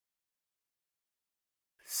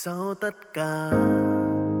Sau tất cả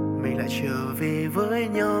mình lại trở về với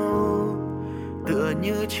nhau, tựa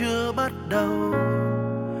như chưa bắt đầu,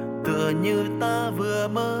 tựa như ta vừa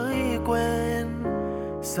mới quen.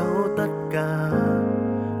 Sau tất cả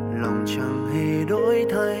lòng chẳng hề đổi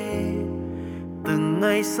thay, từng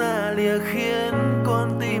ngày xa lìa khiến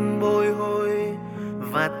con tim bồi hồi,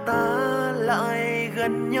 và ta lại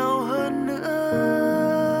gần nhau hơn nữa.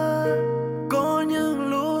 Có những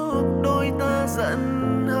lúc đôi ta giận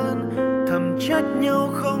hơn, thầm trách nhau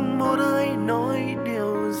không một ai nói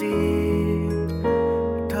điều gì.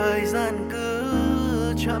 Thời gian cứ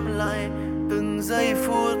chậm lại, từng giây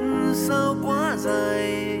phút sao quá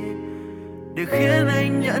dài, để khiến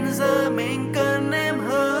anh nhận ra mình cần em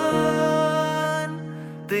hơn.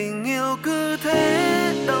 Tình yêu cứ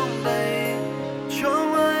thế đong đầy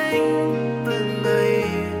trong anh từng ngày,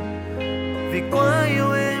 vì quá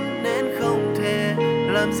yêu em nên không thể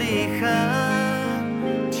làm gì khác.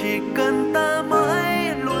 Chỉ cần ta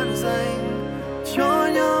mãi luôn dành cho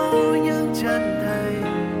nhau những chân thành,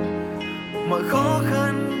 mọi khó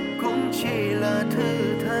khăn cũng chỉ là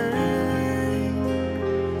thử thách,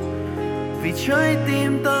 vì trái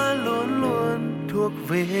tim ta luôn luôn thuộc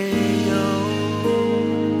về nhau.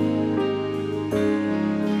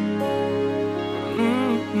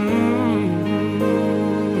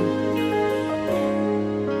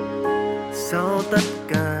 Sau tất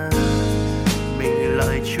cả mình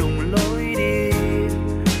lại chung lối đi,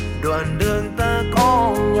 đoạn đường ta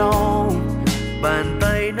có nhau, bàn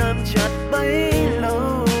tay nắm chặt bấy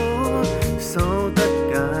lâu. Sau tất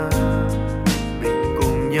cả mình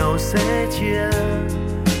cùng nhau sẽ chia,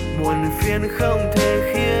 muộn phiền không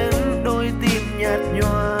thể khiến đôi tim nhạt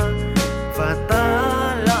nhòa, và ta